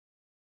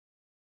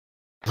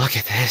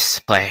Look at this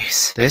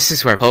place. This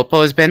is where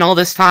Popo has been all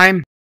this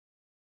time?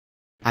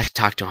 I should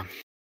talk to him.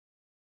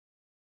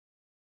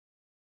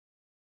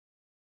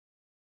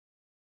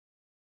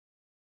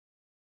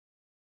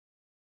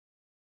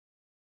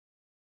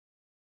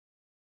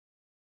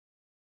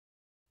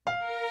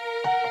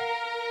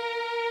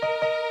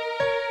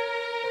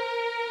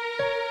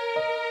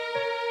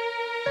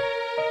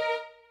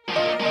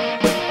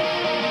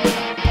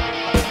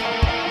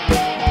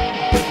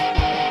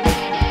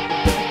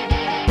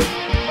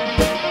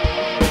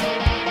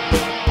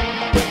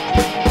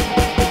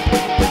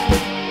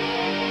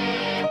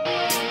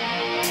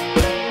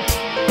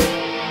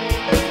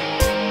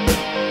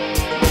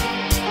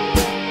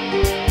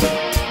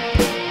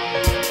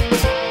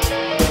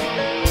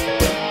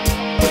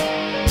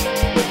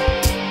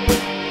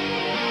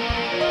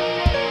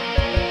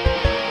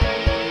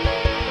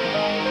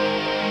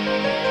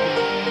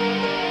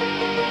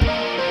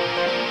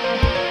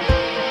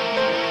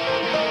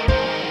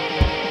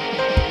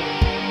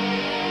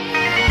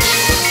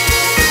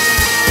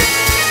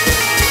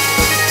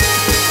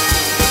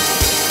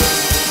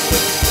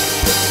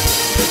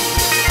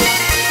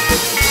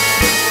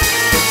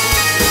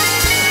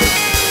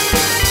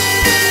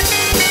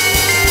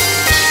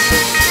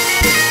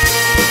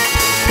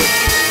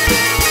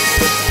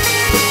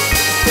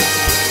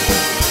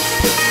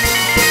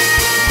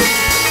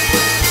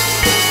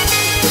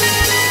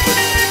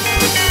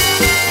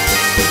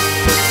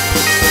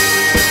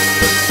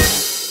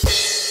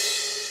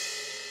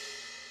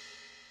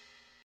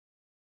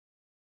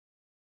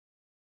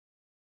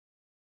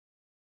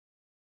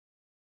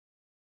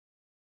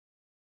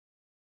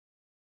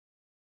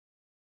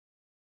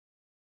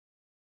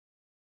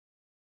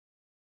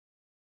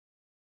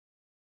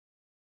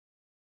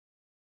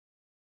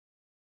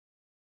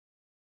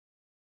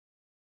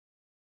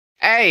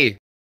 Hey!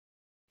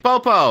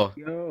 Popo!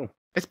 Yo.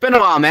 It's been a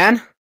while,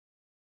 man.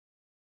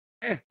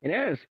 Yeah, it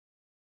is.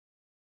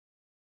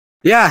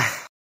 Yeah.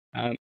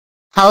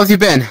 How have you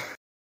been?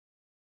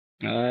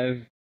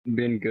 I've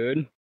been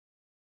good.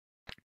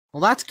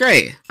 Well, that's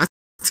great.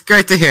 That's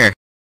great to hear.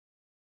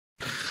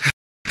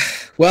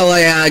 Well,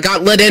 I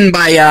got let in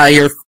by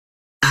your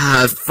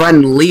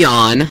friend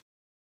Leon.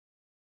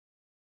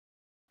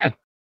 Yeah.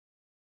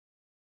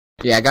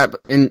 Yeah, I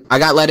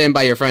got let in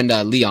by your friend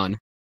Leon.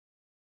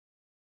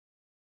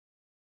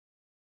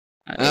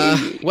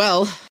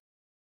 Well,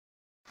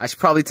 I should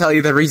probably tell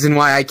you the reason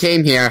why I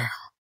came here.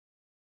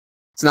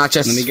 It's not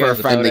just for a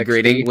friendly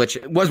greeting, which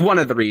was one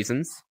of the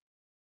reasons.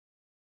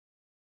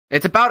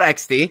 It's about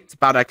XD. It's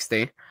about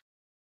XD.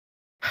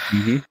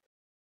 Mm-hmm.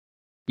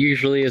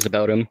 Usually is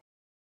about him.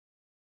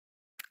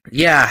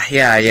 Yeah.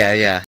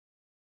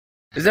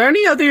 Is there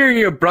any other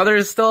your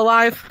brothers still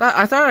alive?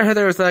 I thought I heard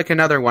there was like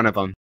another one of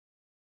them.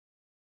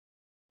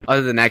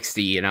 Other than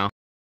XD, you know?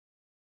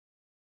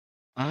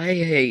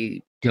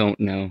 I don't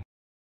know.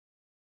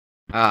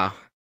 Oh.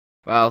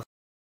 Well.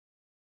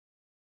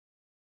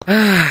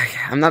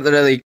 I'm not the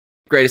really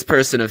greatest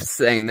person of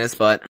saying this,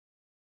 but...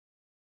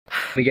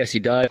 I guess he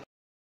died.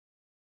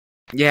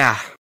 Yeah.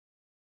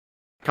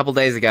 A couple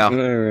days ago.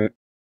 Alright.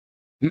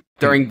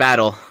 During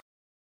battle.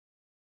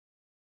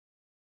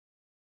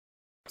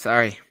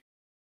 Sorry.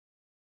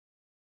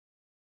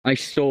 I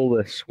stole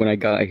this when I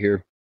got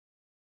here.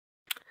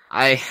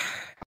 I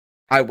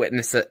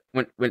witnessed it.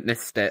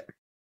 Witnessed it.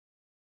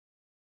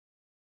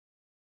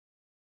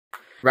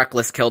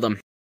 Reckless killed him.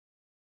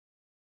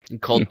 In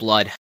cold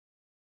blood.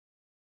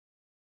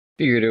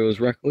 Figured it was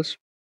reckless.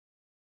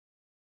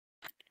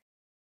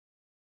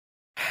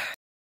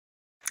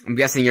 I'm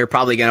guessing you're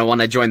probably gonna want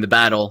to join the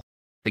battle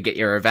to get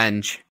your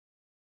revenge.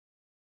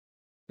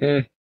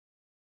 I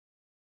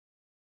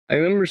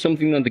remember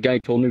something that the guy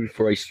told me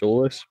before I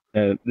stole this.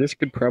 This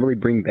could probably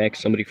bring back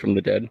somebody from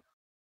the dead.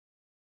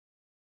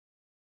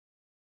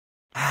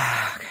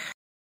 I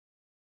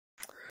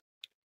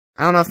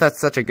don't know if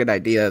that's such a good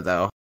idea,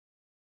 though.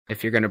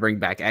 If you're gonna bring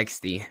back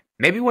XD.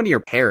 Maybe one of your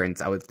parents,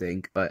 I would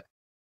think, but...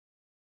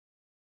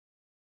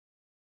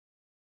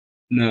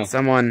 No.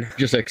 Someone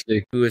just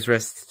XD. Who was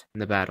risked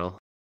in the battle.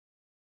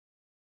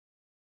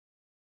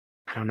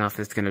 I don't know if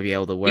it's gonna be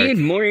able to work. He had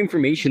more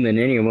information than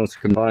any of us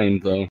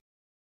combined, though.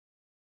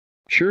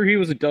 Sure, he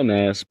was a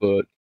dumbass,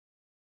 but...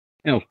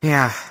 Oh.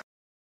 Yeah.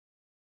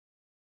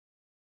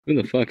 Who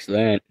the fuck's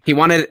that? He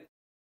wanted...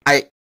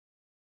 I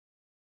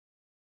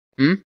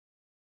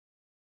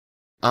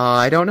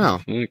don't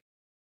know.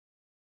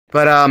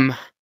 But,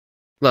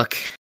 look.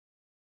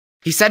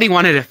 He said he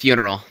wanted a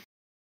funeral.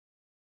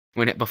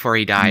 Before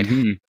he died.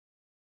 Mm-hmm.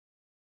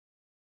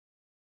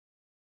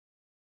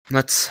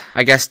 Let's,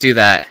 I guess, do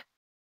that.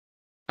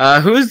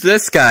 Who's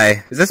this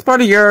guy? Is this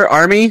part of your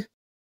army?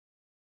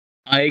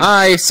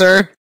 Hi,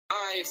 sir.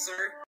 Hi,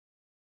 sir.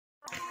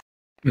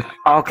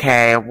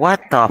 Okay,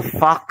 what the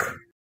fuck?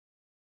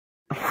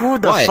 Who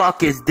the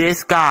fuck is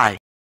this guy?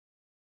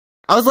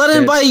 I was let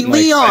in by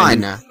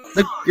Leon!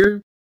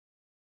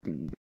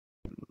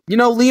 You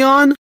know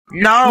Leon?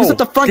 No! He's at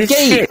the front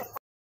gate!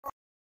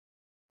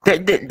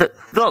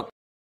 Look,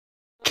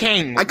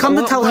 King. I come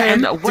to tell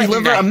him to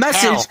deliver a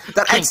message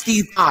that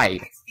XD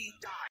died.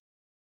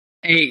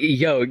 Hey,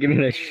 yo, give me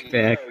that shit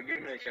back.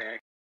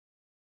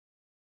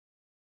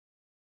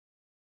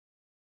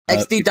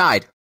 XD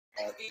died.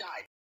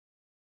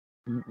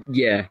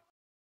 Yeah.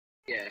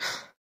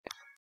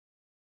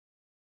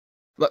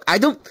 Look, I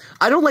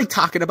don't like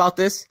talking about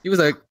this. He was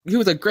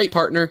a great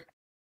partner,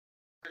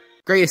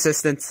 great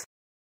assistant.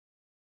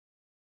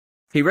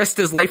 He risked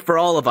his life for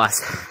all of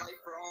us.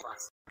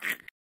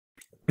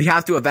 We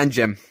have to avenge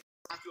him.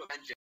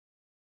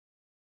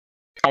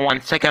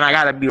 1 second, I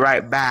gotta be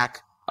right back.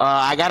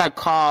 I got a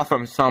call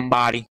from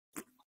somebody.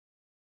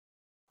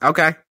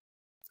 Okay.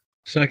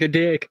 Suck a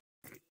dick.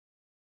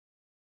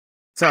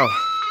 So.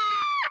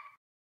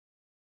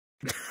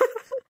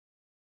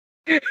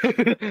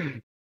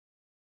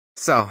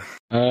 So.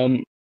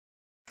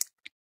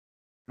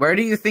 Where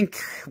do you think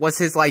was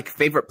his, like,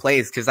 favorite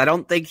place? Because I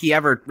don't think he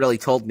ever really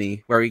told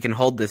me where we can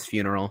hold this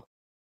funeral.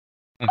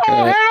 Oh,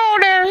 hello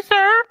there,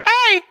 sir.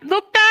 Hey,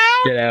 look down.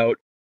 Get out.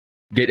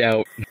 Get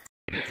out.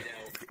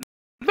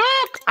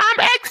 Look, I'm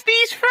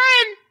XD's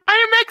friend. I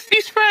am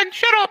XD's friend.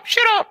 Shut up,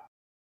 shut up.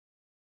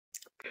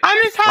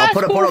 I'm his high I'll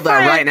put a school portal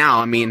friend. there right now.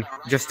 I mean,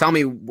 just tell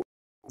me,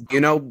 you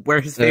know where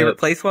his favorite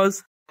place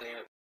was?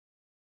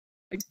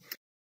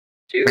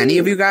 Any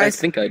of you guys?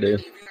 I think I do.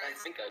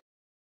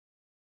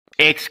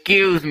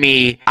 Excuse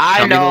me.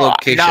 I know.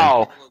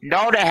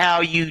 No, the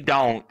hell you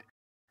don't.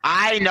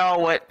 I know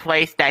what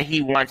place that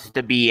he wants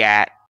to be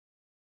at.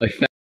 I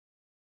found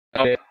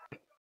it.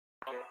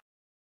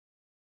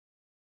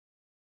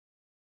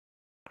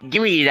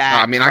 Give me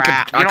that. I mean,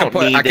 crap.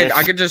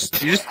 I could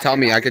just, you just tell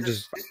me. I could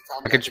just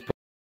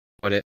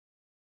put it.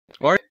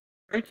 Or,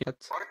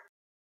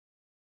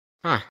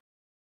 huh?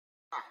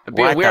 It'd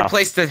be a weird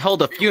place to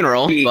hold a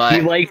funeral, but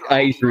He likes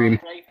ice cream.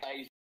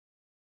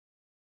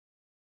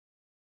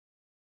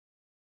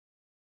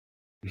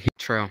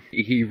 True.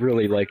 He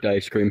really liked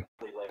ice cream.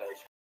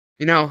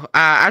 You know,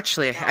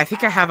 actually, I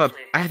think I have a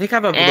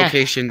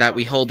location that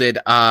we holded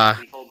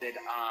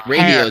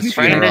Radio's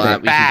funeral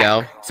that we can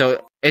go.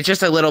 So it's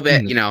just a little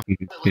bit, you know.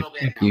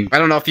 I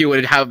don't know if you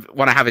would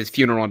want to have his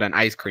funeral at an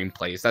ice cream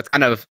place. That's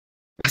kind of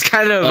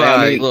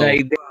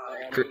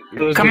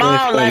Come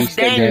on, let's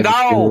then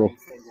go.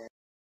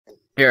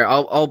 Here,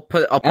 I'll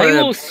put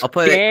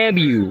stab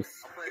you.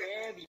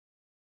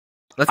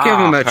 Let's give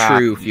him a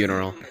true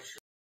funeral.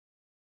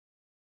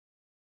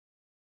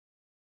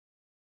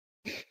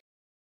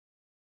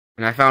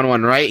 And I found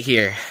one right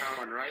here.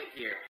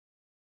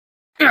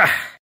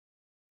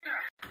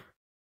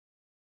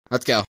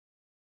 Let's go.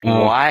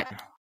 What?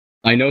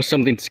 I know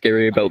something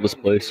scary about this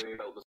place.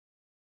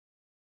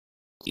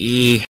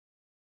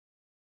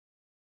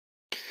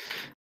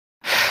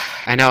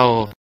 I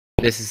know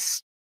this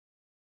is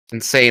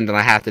insane that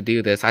I have to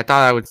do this. I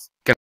thought I was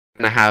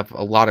gonna have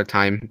a lot of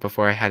time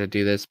before I had to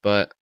do this,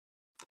 but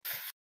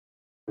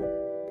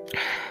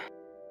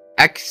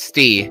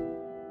XD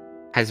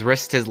has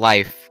risked his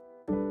life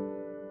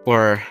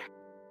for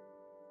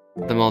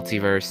the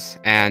multiverse,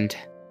 and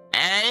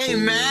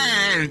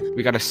amen.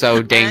 We gotta show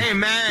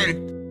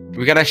Amen.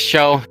 We gotta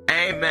show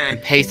Amen.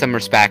 and pay some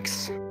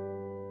respects.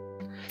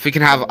 If we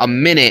can have a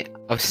minute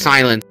of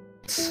silence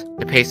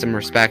to pay some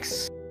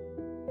respects,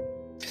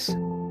 just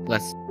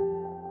let's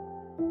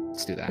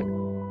do that.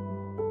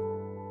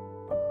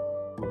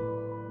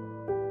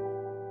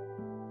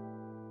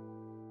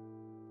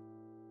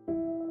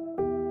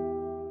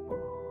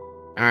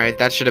 Alright,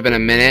 that should have been a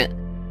minute,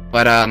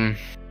 but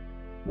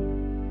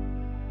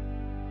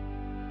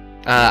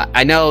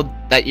I know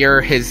that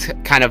you're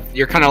kind of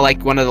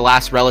like one of the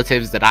last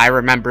relatives that I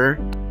remember.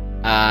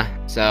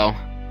 So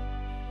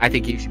I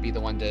think you should be the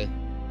one to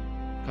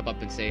come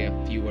up and say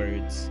a few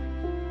words.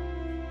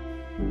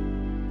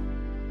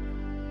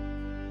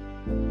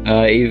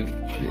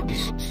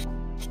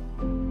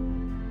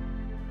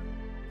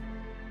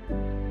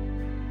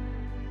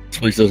 This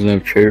place doesn't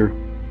have a chair.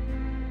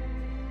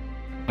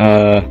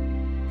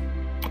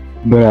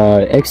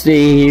 But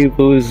XD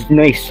was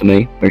nice to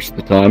me most of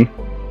the time.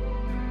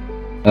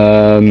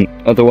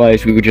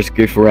 Otherwise we would just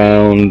goof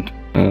around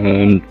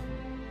and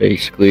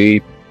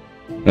basically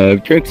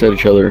have jokes at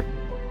each other.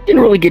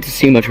 Didn't really get to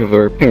see much of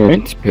our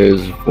parents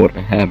because of what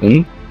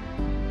happened.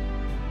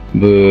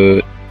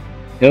 But,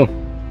 yeah,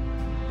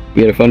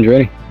 we had a fun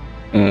journey.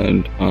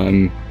 And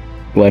I'm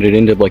glad it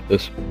ended like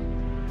this.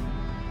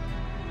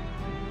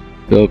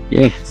 So,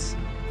 yeah.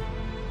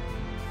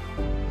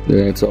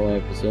 That's all I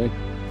have to say.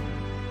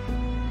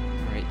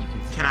 Alright, you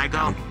Can I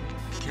go?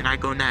 Can I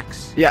go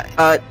next?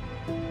 Yeah,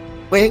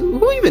 wait,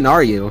 who even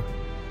are you?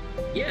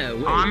 Yeah,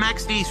 wait. Oh, I'm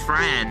XD's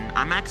friend.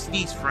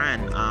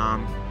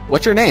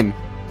 What's your name?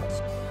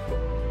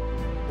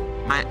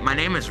 My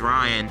name is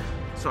Ryan.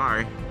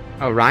 Sorry.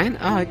 Oh, Ryan?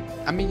 I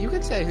mean, you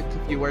could say a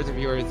few words if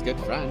you were his good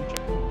friend.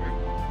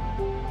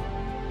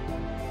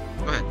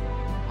 Go ahead.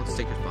 I'll just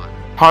take your spot.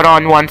 Hold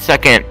on 1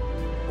 second.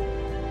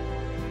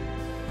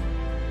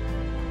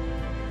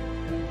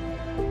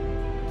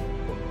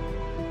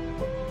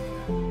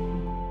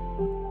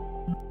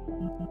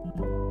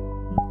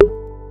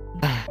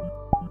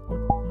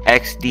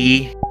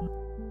 XD.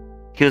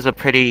 He was a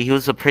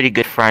pretty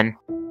good friend.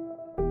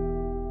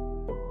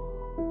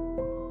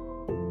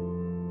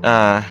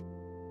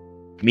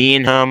 me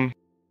and him,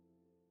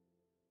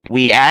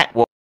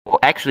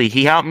 actually,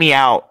 he helped me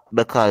out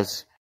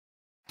because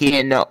he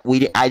didn't know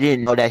I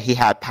didn't know that he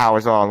had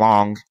powers all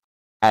along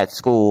at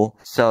school.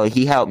 So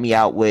he helped me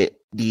out with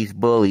these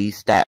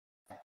bullies that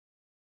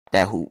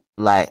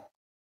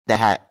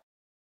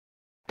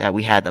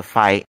we had to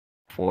fight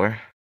for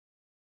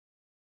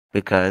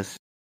because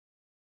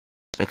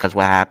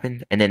what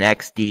happened. And then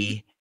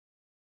XD,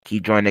 he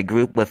joined a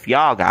group with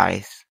y'all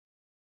guys,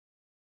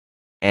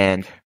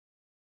 and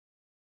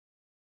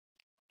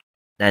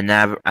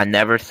I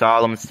never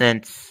saw him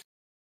since.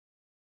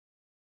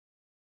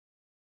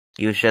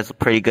 He was just a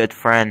pretty good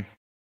friend.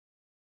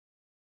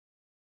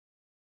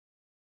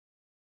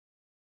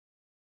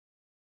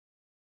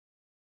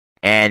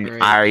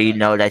 And I already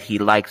know that he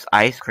likes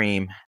ice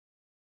cream.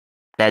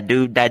 That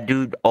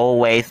dude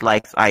always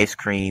likes ice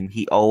cream.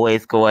 He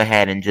always go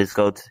ahead and just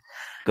go to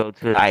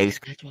the ice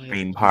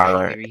cream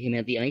parlor. Bury him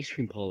at the ice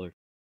cream parlor.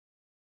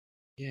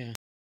 Yeah.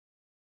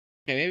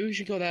 Okay, maybe we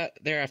should go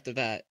there after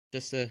that,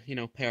 just to,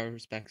 pay our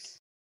respects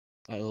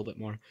a little bit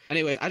more.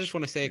 Anyway, I just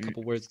want to say a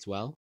couple words as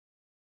well.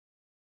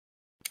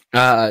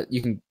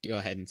 You can go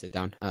ahead and sit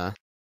down.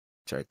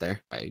 It's right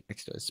there, right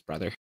next to his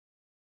brother.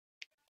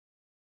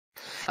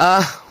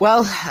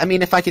 Well, I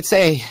mean, if I could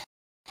say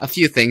a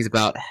few things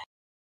about,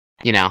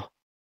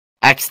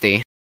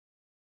 XD.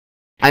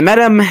 I met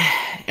him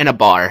in a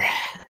bar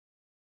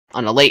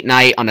on a late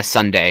night on a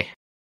Sunday.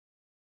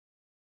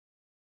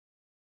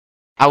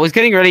 I was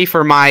getting ready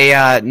for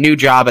my new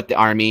job at the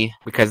army,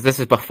 because this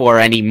is before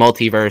any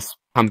multiverse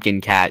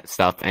pumpkin cat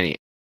stuff, any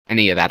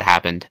of that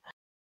happened.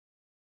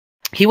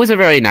 He was a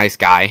very nice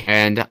guy,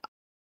 and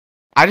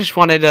I just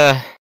wanted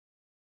to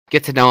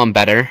get to know him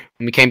better,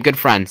 and became good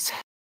friends.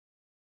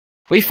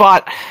 We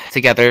fought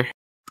together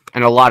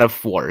in a lot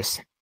of wars.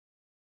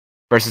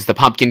 Versus the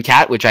pumpkin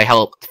cat, which I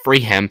helped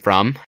free him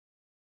from.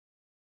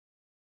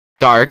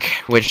 Dark,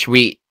 which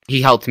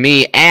he helped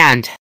me,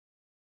 and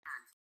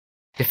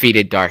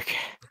defeated Dark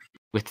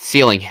with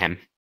sealing him.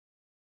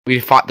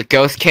 We fought the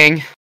Ghost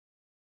King,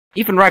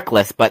 even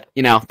Reckless, but,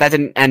 that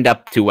didn't end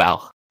up too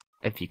well,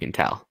 if you can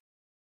tell.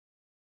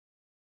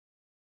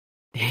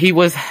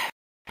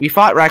 We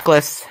fought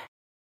Reckless,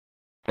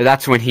 but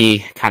that's when he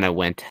kind of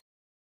went.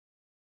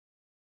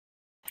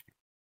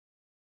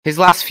 His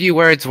last few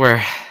words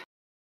were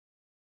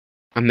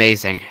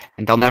amazing,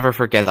 and I'll never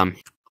forget them.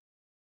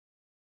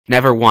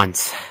 Never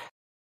once.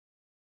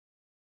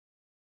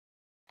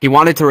 He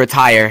wanted to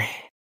retire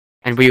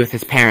and be with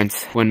his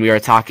parents when we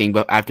were talking,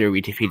 but after we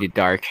defeated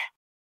Dark.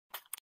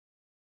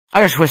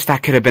 I just wish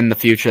that could have been the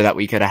future that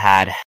we could have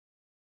had.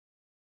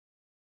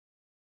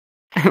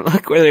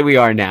 Look where we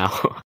are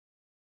now.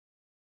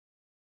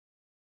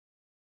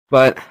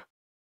 But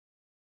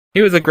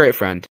he was a great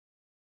friend,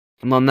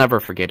 and I'll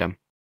never forget him.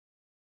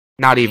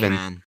 Not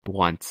even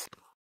once.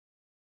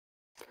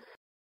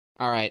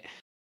 Alright.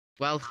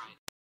 Well,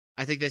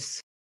 I think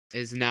this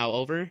is now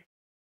over.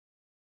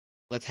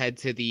 Let's head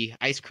to the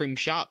ice cream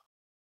shop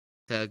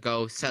to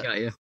go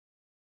celebrate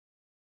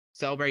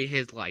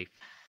his life.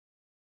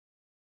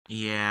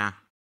 Yeah.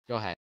 Go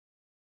ahead.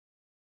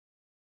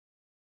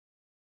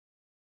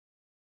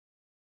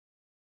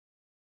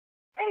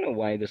 I don't know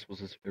why this was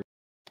his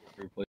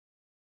favorite place.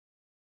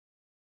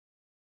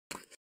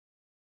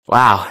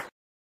 Wow.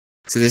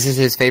 So this is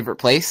his favorite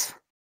place?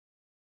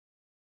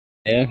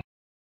 Yeah.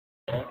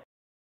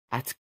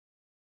 That's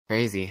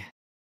crazy.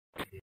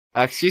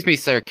 Excuse me,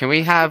 sir. Can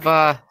we have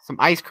some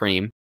ice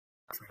cream?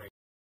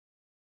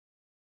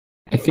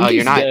 I think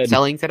you're not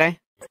selling today?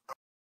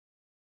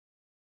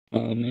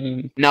 Oh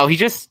man. No, he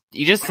just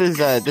is.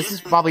 This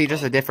is probably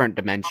just a different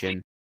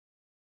dimension.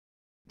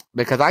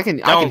 Because I can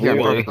hear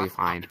him perfectly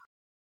fine.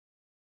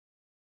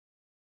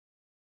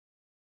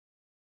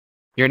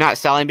 You're not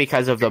selling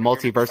because of the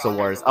multiversal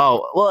wars.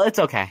 Oh, well, it's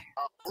okay.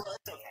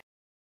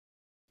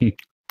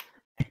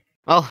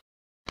 Well,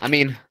 I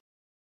mean.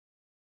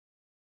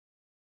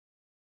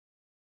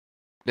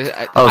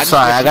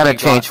 Sorry, I gotta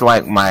change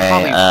like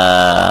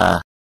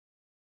my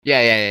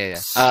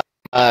Yeah.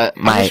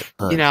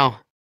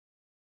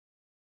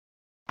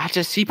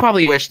 He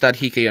probably wished that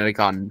he could have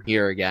gone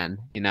here again,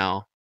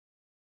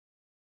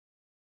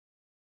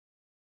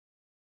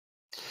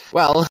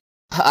 Well,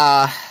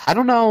 I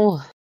don't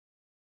know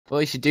what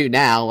we should do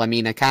now. I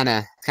mean,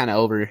 kinda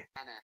over.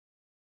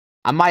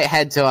 I might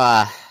head to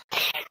a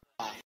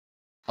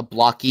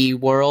blocky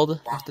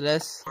world after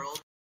this.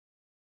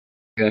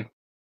 Okay.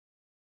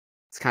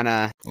 It's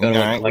kinda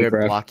weird,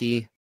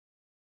 blocky.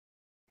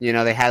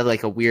 They had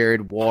like a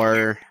weird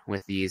war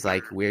with these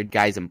like weird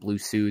guys in blue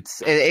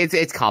suits.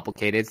 It's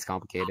complicated. It's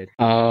complicated.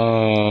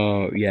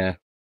 Oh yeah.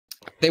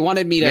 They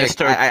wanted me to.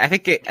 I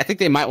think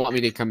they might want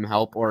me to come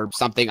help or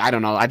something. I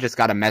don't know. I just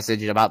got a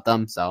message about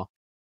them, so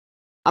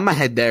I'm gonna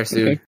head there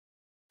soon.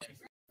 Okay.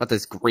 But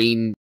this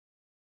green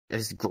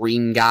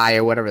guy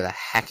or whatever the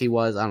heck he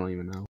was, I don't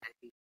even know.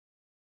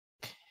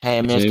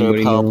 Hey,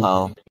 Mr.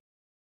 Popo.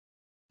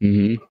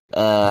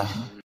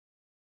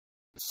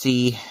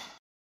 See,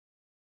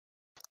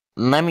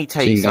 let me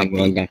tell you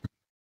something.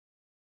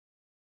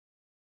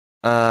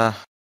 I'm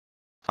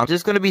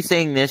just gonna be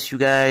saying this, you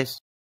guys.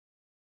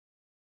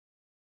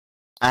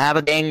 I have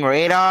a gang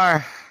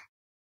radar,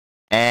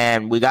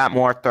 and we got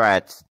more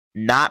threats.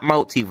 Not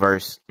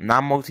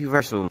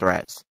multiversal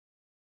threats.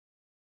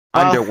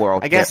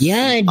 Underworld. I guess.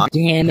 Yeah,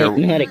 damn it,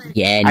 not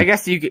again. I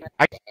guess you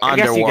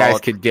guys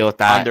could deal with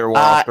that.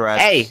 Underworld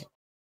threats. Hey,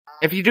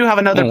 if you do have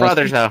another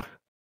brother, though,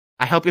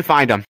 I hope you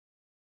find him.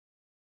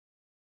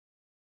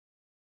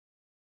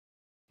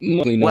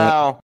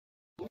 Well,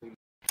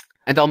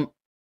 and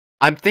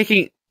I'm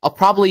thinking I'll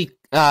probably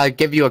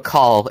give you a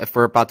call if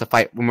we're about to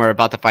fight when we're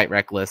about to fight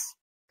Reckless.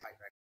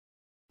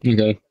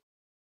 Okay.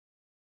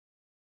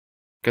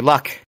 Good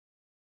luck.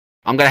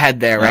 I'm gonna head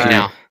there right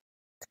now.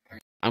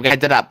 I'm gonna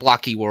head to that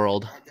blocky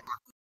world.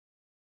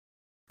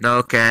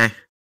 okay.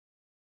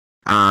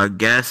 I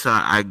guess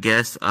I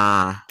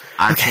I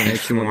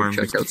actually want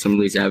to check out some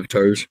of these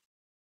avatars.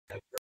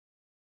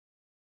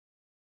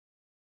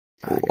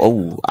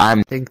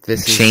 I think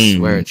this is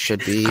where it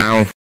should be.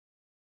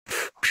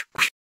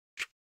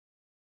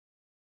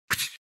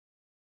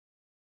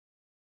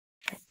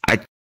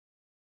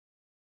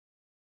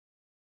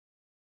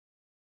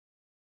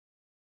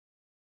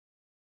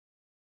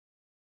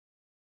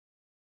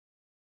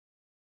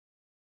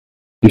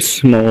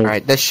 Small.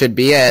 Alright, this should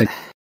be it.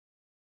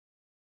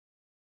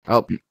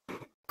 Oh,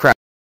 crap.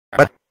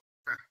 What?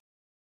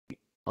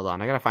 Hold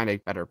on, I gotta find a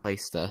better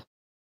place to...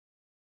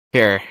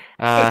 Here,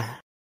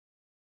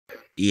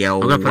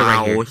 Yo, I'm gonna put it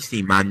right here.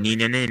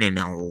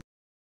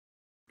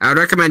 I would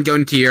recommend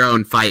going to your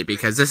own fight,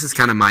 because this is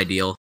kind of my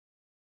deal.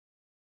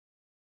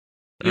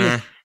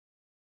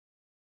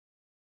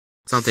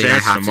 Something I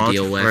have to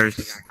deal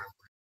with.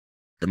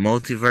 The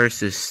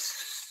multiverse is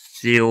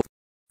sealed.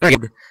 Okay.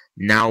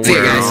 Now See you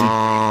we're guys.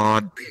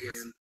 on...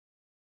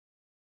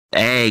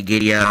 Hey,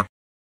 Gideon.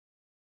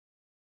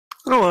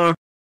 Hello.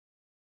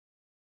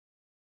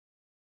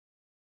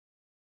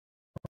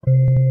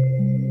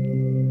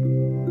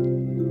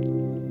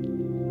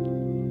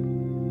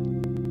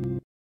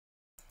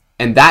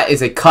 And that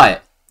is a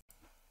cut